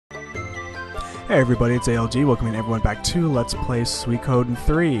Hey everybody, it's ALG, welcoming everyone back to Let's Play Suikoden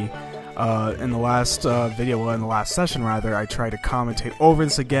 3. In the last in the last session rather, I tried to commentate over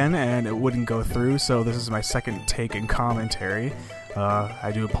this again and it wouldn't go through, so this is my second take in commentary.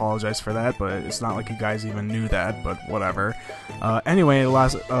 I do apologize for that, but it's not like you guys even knew that, but whatever. Anyway, in the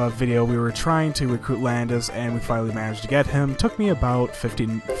last video we were trying to recruit Landis and we finally managed to get him. Took me about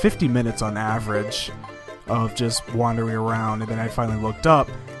 50 minutes on average of just wandering around, and then I finally looked up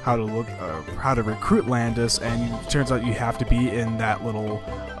how to recruit Landis, and it turns out you have to be in that little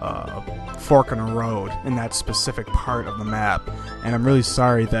fork in a road in that specific part of the map. And I'm really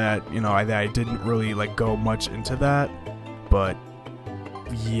sorry that I didn't really go much into that, but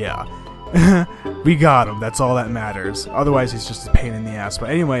yeah, we got him. That's all that matters. Otherwise, he's just a pain in the ass. But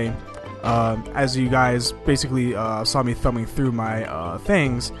anyway, as you guys basically saw me thumbing through my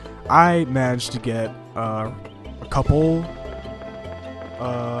things, I managed to get a couple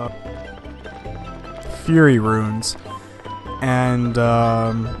Fury runes and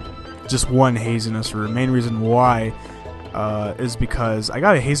just one haziness rune. Main reason why is because I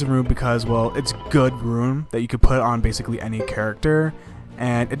got a hazen rune because, well, it's good rune that you could put on basically any character,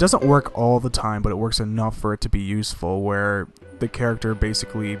 and it doesn't work all the time, but it works enough for it to be useful, where the character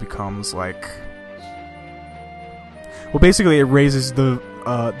basically becomes like, well, basically it raises the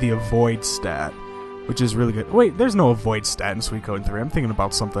avoid stat, which is really good. Wait, there's no avoid stat in Suikoden 3. I'm thinking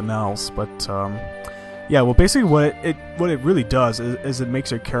about something else, but yeah, well, basically what it really does is it makes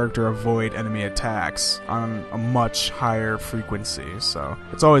your character avoid enemy attacks on a much higher frequency, so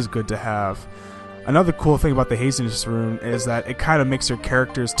it's always good to have. Another cool thing about the haziness rune is that it kind of makes your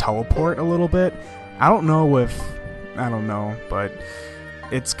characters teleport a little bit. I don't know, but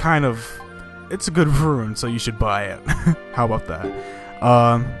it's a good rune, so you should buy it. How about that?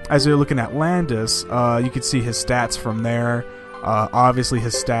 As you're looking at Landis, you can see his stats from there. Obviously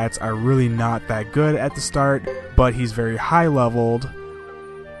his stats are really not that good at the start, but he's very high leveled,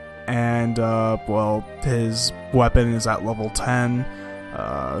 and well, his weapon is at level 10,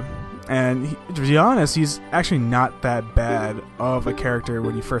 and to be honest, he's actually not that bad of a character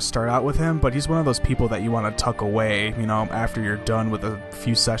when you first start out with him, but he's one of those people that you want to tuck away, after you're done with a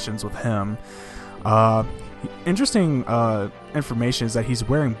few sessions with him. Interesting information is that he's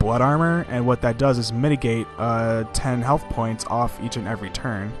wearing blood armor, and what that does is mitigate 10 health points off each and every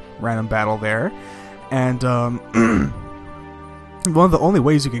turn. Random battle there. And one of the only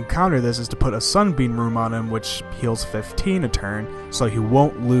ways you can counter this is to put a sunbeam rune on him, which heals 15 a turn, so he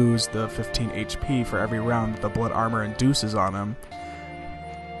won't lose the 15 HP for every round the blood armor induces on him.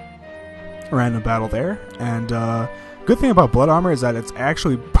 Random battle there. And good thing about blood armor is that it's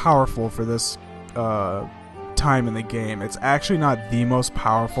actually powerful for this time in the game. It's actually not the most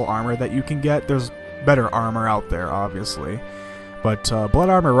powerful armor that you can get. There's better armor out there, obviously, but blood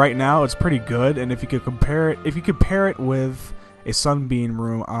armor right now is pretty good. And if you could pair it with a sunbeam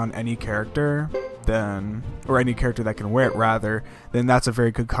rune on any character, then, or any character that can wear it rather, then that's a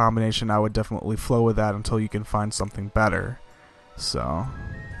very good combination. I would definitely flow with that until you can find something better. So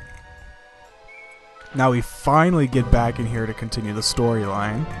now we finally get back in here to continue the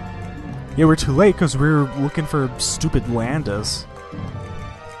storyline. Yeah, we're too late because we're looking for stupid Landis.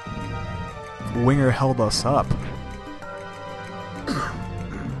 Winger held us up.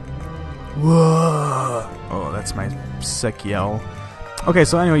 Whoa! Oh, that's my sick yell. Okay,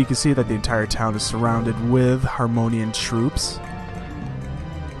 so anyway, you can see that the entire town is surrounded with Harmonian troops.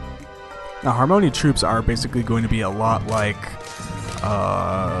 Now, Harmonian troops are basically going to be a lot like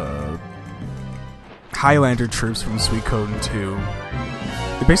Highlander troops from Suikoden 2.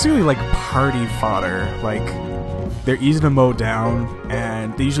 They're basically like party fodder. Like, they're easy to mow down,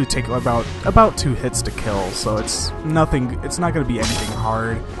 and they usually take about 2 hits to kill. So it's not going to be anything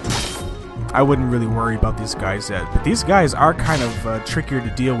hard. I wouldn't really worry about these guys yet. But these guys are kind of trickier to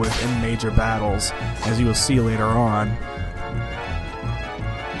deal with in major battles, as you will see later on.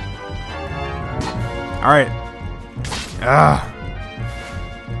 All right.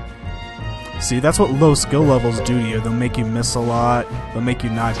 See, that's what low skill levels do to you. They'll make you miss a lot, they'll make you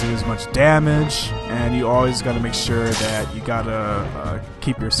not do as much damage, and you always gotta make sure that you gotta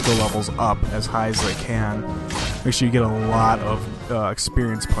keep your skill levels up as high as they can. Make sure you get a lot of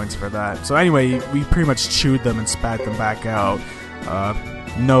experience points for that. So anyway, we pretty much chewed them and spat them back out.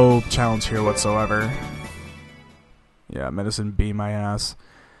 No challenge here whatsoever. Yeah, medicine beat my ass.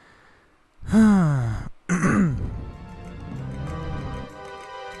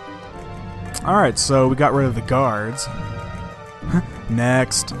 Alright, so we got rid of the guards.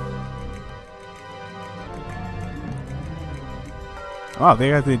 Next. Wow,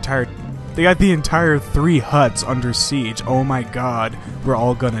 they got the entire 3 huts under siege. Oh my god, we're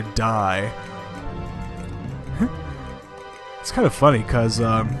all gonna die. It's kind of funny because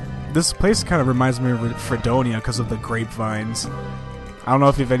this place kind of reminds me of Fredonia because of the grapevines. I don't know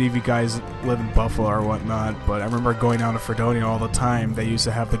if any of you guys live in Buffalo or whatnot, but I remember going down to Fredonia all the time. They used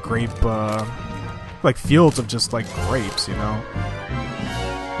to have the grape, like fields of just like grapes, you know?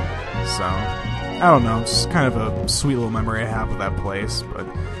 So, I don't know, it's just kind of a sweet little memory I have of that place, but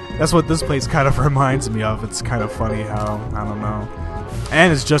that's what this place kind of reminds me of. It's kind of funny how, I don't know.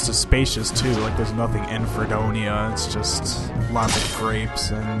 And it's just as spacious too, like there's nothing in Fredonia, it's just lots of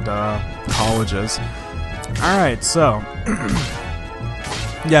grapes and colleges. Alright, so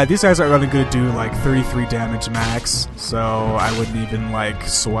yeah, these guys are only going to do like 33 damage max, so I wouldn't even like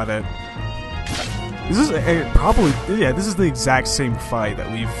sweat it. This is probably, yeah, this is the exact same fight that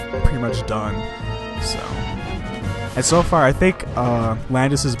we've pretty much done, so. And so far, I think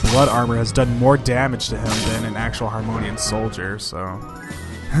Landis's blood armor has done more damage to him than an actual Harmonian soldier, so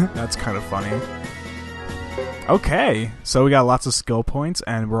that's kind of funny. Okay, so we got lots of skill points,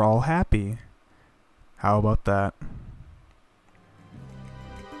 and we're all happy. How about that?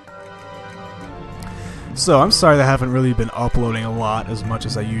 So, I'm sorry that I haven't really been uploading a lot as much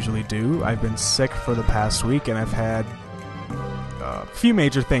as I usually do. I've been sick for the past week, and I've had a few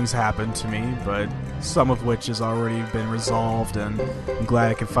major things happen to me, but some of which has already been resolved, and I'm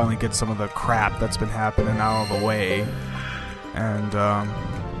glad I can finally get some of the crap that's been happening out of the way. And,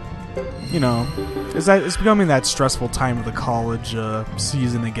 you know, it's becoming that stressful time of the college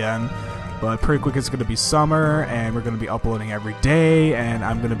season again. But pretty quick it's going to be summer, and we're going to be uploading every day, and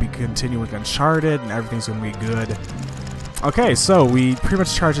I'm going to be continuing Uncharted, and everything's going to be good. Okay, so we pretty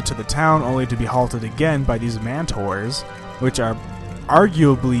much charge it to the town, only to be halted again by these Mantors, which are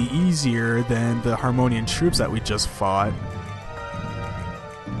arguably easier than the Harmonian troops that we just fought.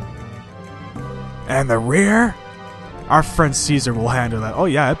 And the rear? Our friend Caesar will handle that. Oh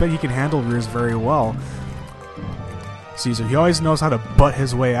yeah, I bet he can handle rears very well. Caesar, he always knows how to butt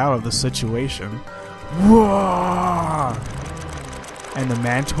his way out of the situation. Whoa! And the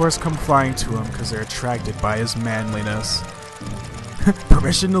Mantors come flying to him because they're attracted by his manliness.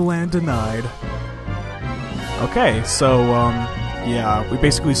 Permission to land denied. Okay, so, yeah, we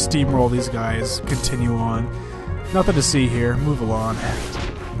basically steamroll these guys, continue on. Nothing to see here, move along.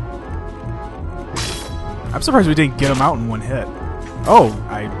 I'm surprised we didn't get him out in one hit. Oh,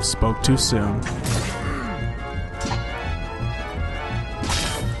 I spoke too soon.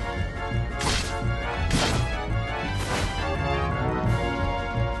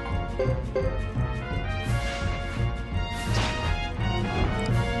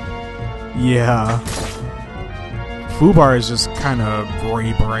 Yeah. Fubar is just kind of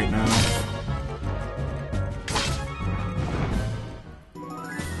grape right now.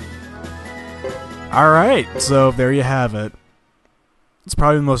 Alright, so there you have it. It's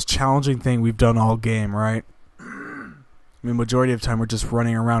probably the most challenging thing we've done all game, right? I mean, majority of the time we're just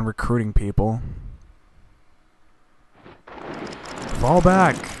running around recruiting people. Fall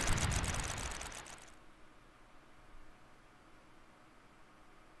back!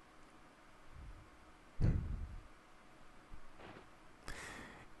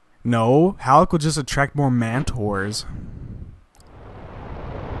 No, Halleck will just attract more Mantors.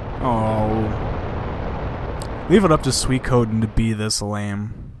 Oh. Leave it up to Suikoden to be this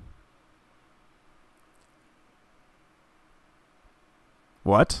lame.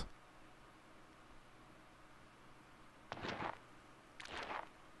 What?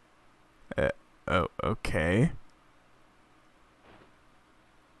 Oh, okay.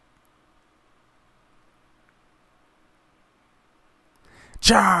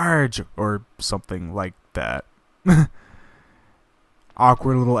 Charge! Or something like that.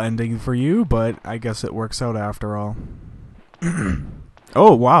 Awkward little ending for you, but I guess it works out after all.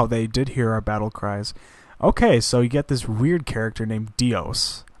 Oh, wow, they did hear our battle cries. Okay, so you get this weird character named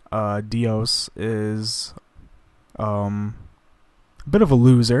Dios. Dios is a bit of a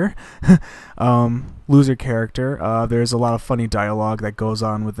loser. Loser character. There's a lot of funny dialogue that goes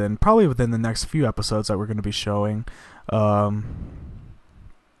on probably within the next few episodes that we're going to be showing.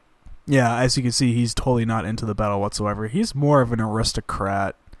 Yeah, as you can see, he's totally not into the battle whatsoever. He's more of an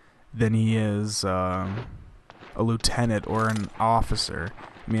aristocrat than he is a lieutenant or an officer.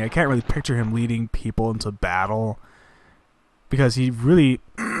 I mean, I can't really picture him leading people into battle because he really...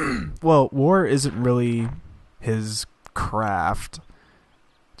 well, war isn't really his craft.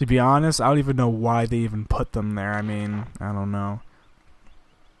 To be honest, I don't even know why they even put them there. I mean, I don't know.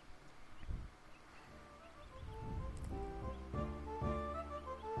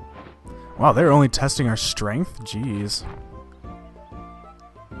 Wow, they're only testing our strength? Jeez.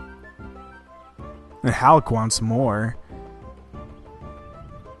 And Halleck wants more.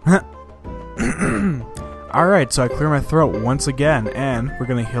 Alright, so I clear my throat once again, and we're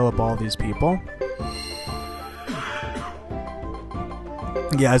gonna heal up all these people.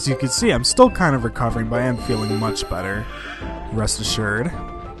 Yeah, as you can see, I'm still kind of recovering, but I am feeling much better. Rest assured.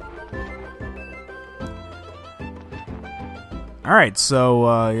 Alright,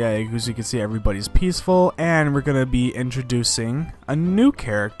 so, yeah, as you can see, everybody's peaceful, and we're gonna be introducing a new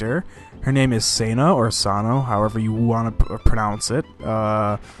character. Her name is Sana, or Sano, however you want to pronounce it.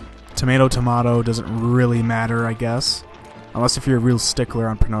 Tomato, tomato, doesn't really matter, I guess. Unless if you're a real stickler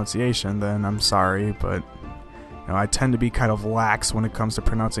on pronunciation, then I'm sorry, but you know, I tend to be kind of lax when it comes to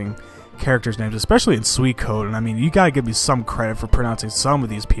pronouncing characters' names, especially in Suikoden. I mean, you gotta give me some credit for pronouncing some of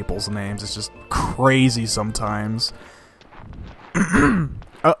these people's names. It's just crazy sometimes.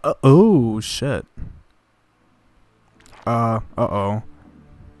 Oh, shit. Uh-oh.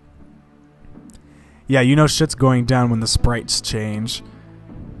 Yeah, you know shit's going down when the sprites change.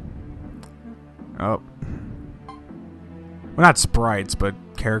 Oh. Well, not sprites, but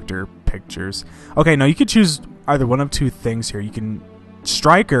character pictures. Okay, now you could choose either one of two things here. You can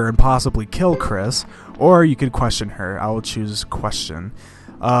strike her and possibly kill Chris, or you could question her. I will choose question.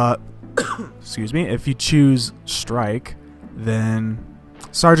 Excuse me. If you choose strike, then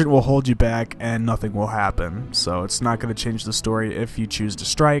Sergeant will hold you back and nothing will happen. So it's not going to change the story if you choose to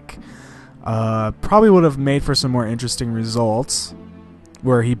strike. Probably would have made for some more interesting results,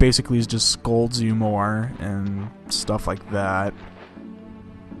 where he basically just scolds you more and stuff like that.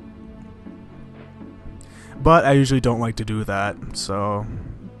 But I usually don't like to do that, so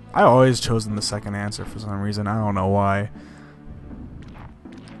I always chosen the second answer for some reason. I don't know why.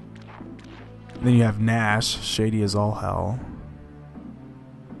 Then you have Nash, shady as all hell.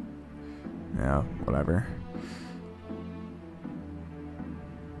 Yeah, whatever.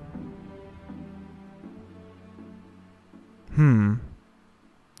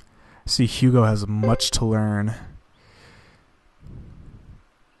 See, Hugo has much to learn.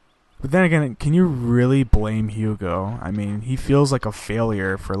 But then again, can you really blame Hugo? I mean, he feels like a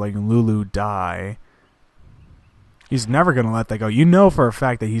failure for letting Lulu die. He's never going to let that go. You know for a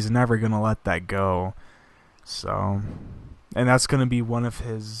fact that he's never going to let that go. So, and that's going to be one of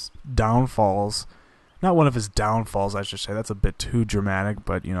his downfalls. Not one of his downfalls, I should say. That's a bit too dramatic,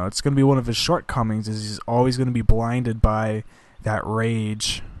 but, you know, it's going to be one of his shortcomings, is he's always going to be blinded by that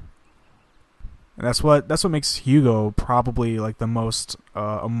rage. And that's what makes Hugo probably like the most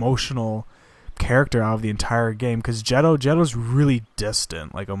emotional character out of the entire game, because Jeto's really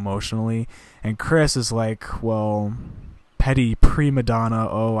distant, like emotionally, and Chris is like, well, petty prima donna.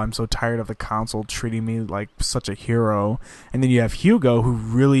 Oh, I'm so tired of the council treating me like such a hero. And then you have Hugo, who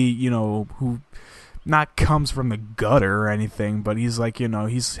really, you know, who not comes from the gutter or anything, but he's like, you know,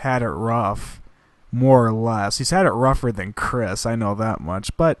 he's had it rough, more or less. He's had it rougher than Chris, I know that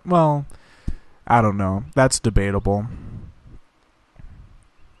much, but, well, I don't know. That's debatable.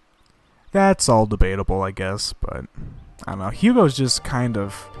 That's all debatable, I guess, but I don't know. Hugo's just kind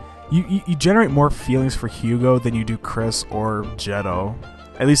of... You generate more feelings for Hugo than you do Chris or Jeto.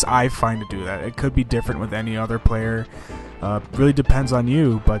 At least I find to do that. It could be different with any other player. Really depends on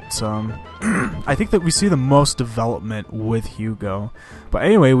you, but I think that we see the most development with Hugo. But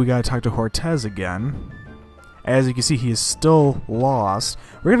anyway, we gotta talk to Hortez again. As you can see, he is still lost.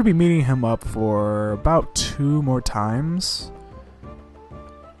 We're going to be meeting him up for about 2 more times.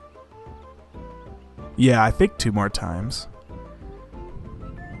 Yeah, I think 2 more times.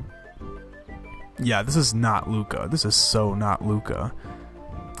 Yeah, this is not Luca. This is so not Luca.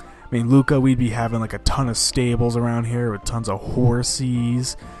 I mean, Luca, we'd be having like a ton of stables around here with tons of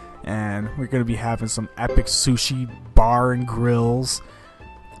horses. And we're going to be having some epic sushi bar and grills.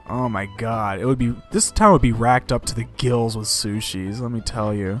 Oh my god, it would be, this town would be racked up to the gills with sushis, let me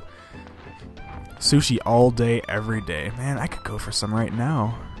tell you. Sushi all day, every day. Man, I could go for some right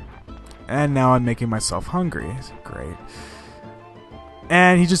now. And now I'm making myself hungry. Great.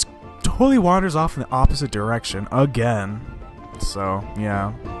 And he just totally wanders off in the opposite direction again. So,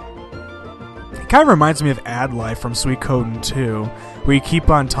 yeah. It kind of reminds me of Ad Life from Suikoden 2, where you keep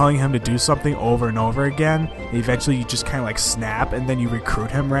on telling him to do something over and over again, and eventually you just kind of like snap, and then you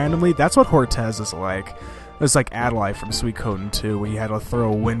recruit him randomly. That's what Hortez is like. It's like Ad Life from Suikoden 2, where you had to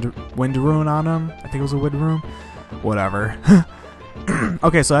throw a wind rune on him. I think it was a wind rune. Whatever.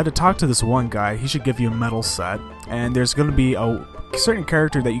 Okay, so I had to talk to this one guy. He should give you a medal set, and there's going to be a certain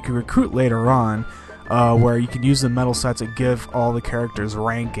character that you can recruit later on, where you can use the medal sets and give all the characters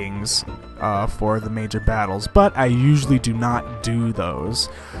rankings for the major battles, but I usually do not do those.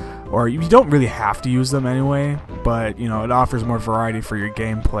 Or you don't really have to use them anyway, but you know, it offers more variety for your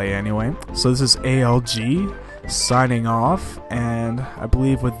gameplay anyway. So this is ALG. signing off, and I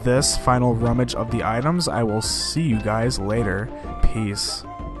believe with this final rummage of the items, I will see you guys later. Peace.